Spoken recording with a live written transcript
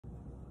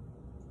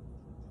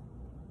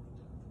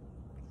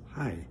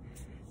Hi,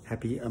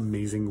 happy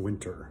amazing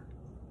winter.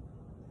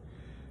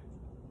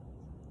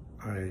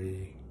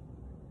 I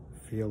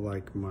feel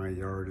like my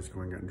yard is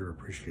going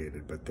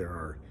underappreciated, but there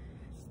are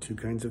two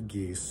kinds of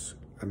geese,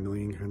 a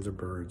million kinds of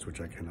birds, which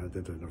I cannot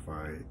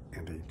identify,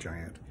 and a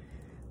giant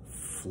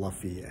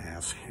fluffy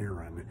ass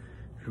heron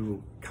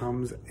who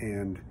comes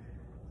and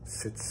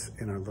sits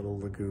in our little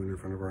lagoon in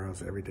front of our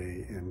house every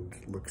day and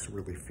looks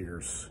really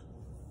fierce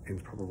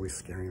and probably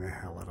scaring the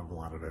hell out of a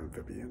lot of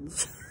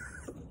amphibians.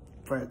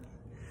 But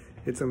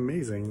it's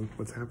amazing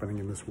what's happening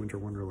in this winter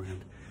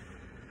wonderland.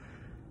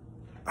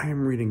 I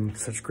am reading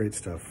such great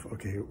stuff.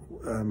 Okay,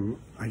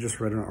 I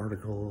just read an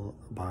article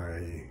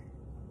by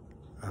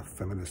a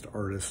feminist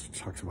artist who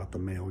talks about the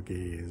male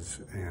gaze,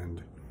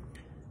 and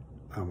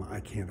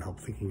I can't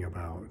help thinking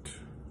about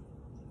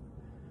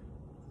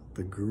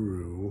the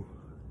guru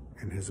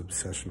and his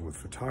obsession with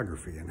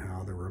photography, and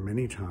how there were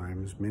many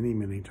times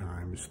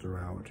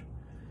throughout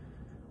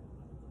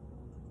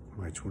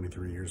my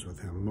 23 years with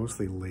him,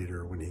 mostly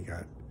later when he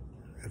got,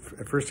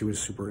 at first he was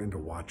super into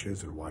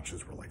watches, and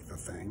watches were like the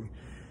thing.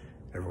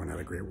 Everyone had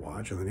a great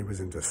watch, and then he was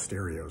into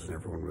stereos, and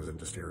everyone was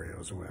into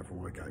stereos, and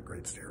everyone got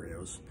great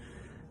stereos.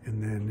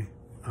 And then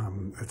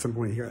at some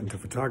point he got into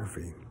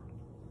photography,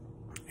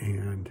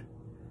 and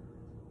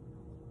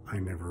I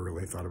never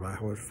really thought about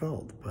how it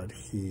felt, but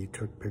he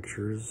took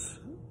pictures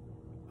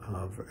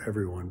of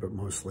everyone, but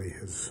mostly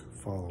his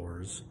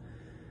followers,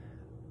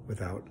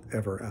 without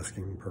ever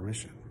asking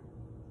permission.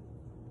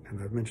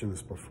 And I've mentioned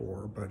this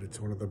before, but it's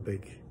one of the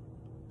big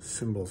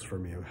symbols for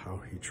me of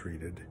how he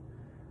treated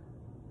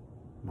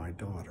my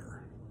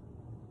daughter.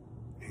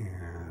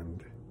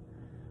 And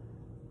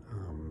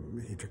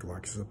he took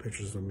lots of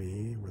pictures of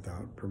me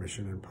without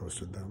permission and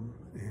posted them.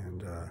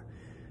 And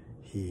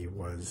he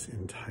was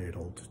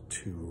entitled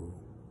to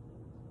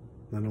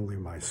not only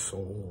my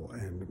soul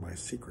and my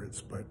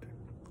secrets, but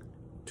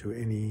to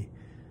any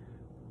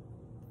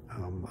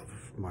of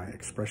my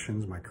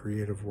expressions, my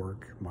creative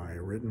work, my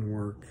written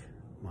work,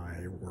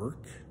 my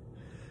work,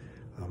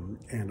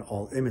 and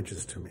all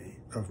images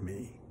of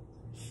me,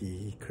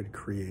 he could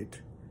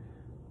create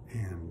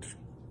and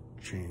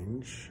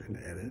change and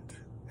edit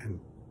and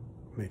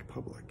make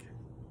public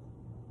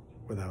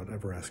without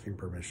ever asking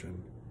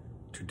permission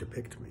to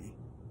depict me.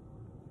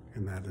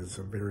 And that is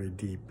a very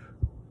deep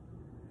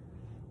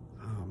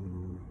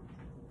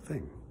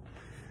thing.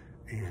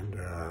 And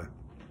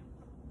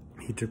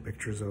he took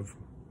pictures of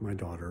my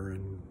daughter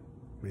and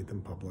made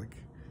them public.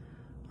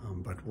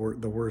 But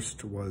the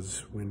worst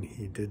was when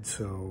he did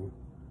so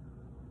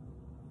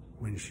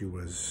when she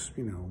was,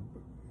 you know,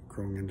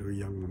 growing into a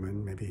young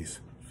woman, maybe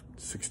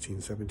 16,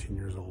 17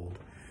 years old.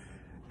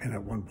 And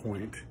at one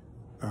point,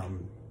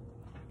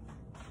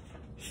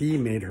 he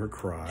made her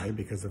cry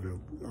because of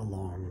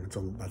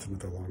that's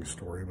another long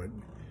story, but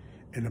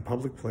in a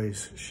public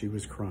place, she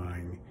was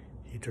crying.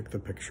 He took the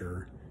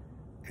picture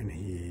and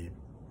he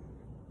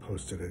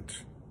posted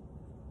it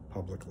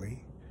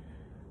publicly.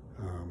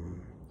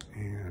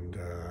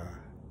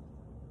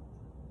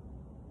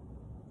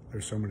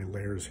 There's so many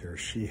layers here.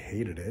 She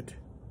hated it,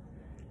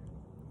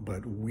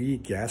 but we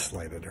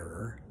gaslighted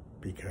her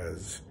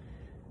because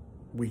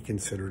we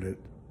considered it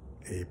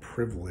a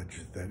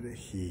privilege that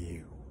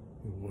he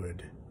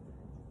would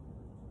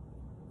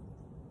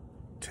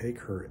take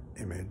her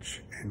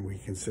image, and we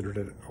considered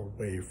it a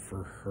way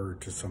for her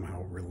to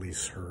somehow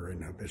release her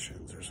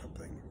inhibitions or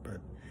something.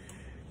 But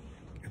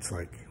it's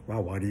like,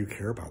 wow, why do you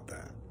care about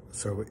that?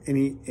 So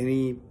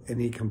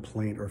any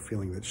complaint or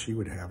feeling that she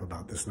would have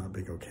about this not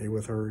being okay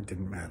with her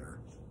didn't matter.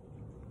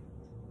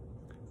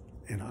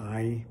 And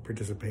I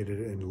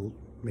participated in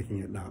making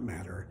it not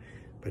matter,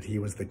 but he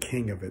was the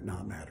king of it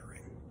not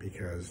mattering,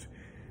 because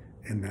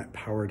in that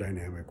power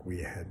dynamic, we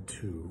had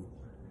to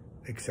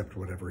accept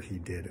whatever he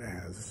did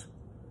as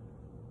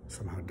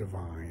somehow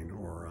divine,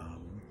 or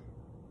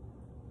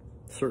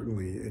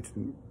certainly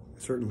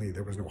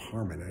there was no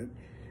harm in it.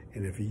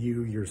 And if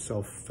you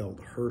yourself felt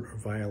hurt or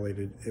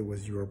violated, it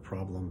was your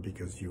problem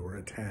because you were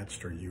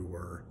attached, or you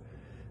were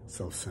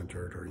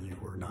self-centered, or you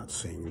were not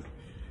seeing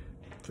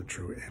the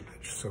true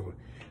image. So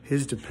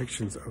his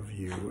depictions of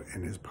you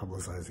and his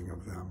publicizing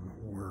of them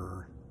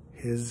were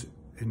his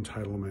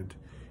entitlement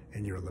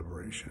and your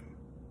liberation.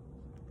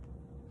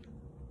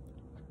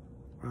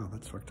 Wow,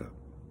 that's fucked up.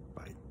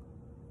 Bye.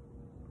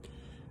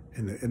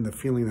 And the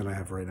feeling that I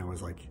have right now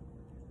is like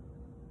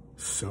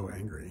so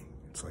angry.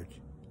 It's like,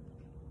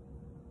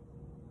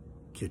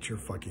 get your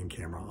fucking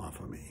camera off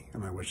of me.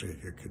 And I wish I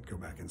could go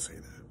back and say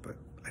that, but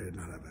I did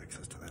not have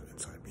access to that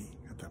inside me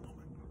at that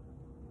moment.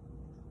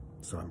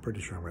 So I'm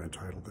pretty sure I'm going to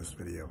title this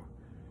video,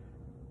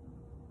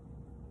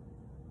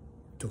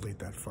 "Delete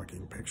that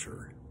fucking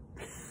picture."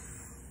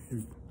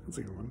 That's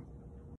a good one.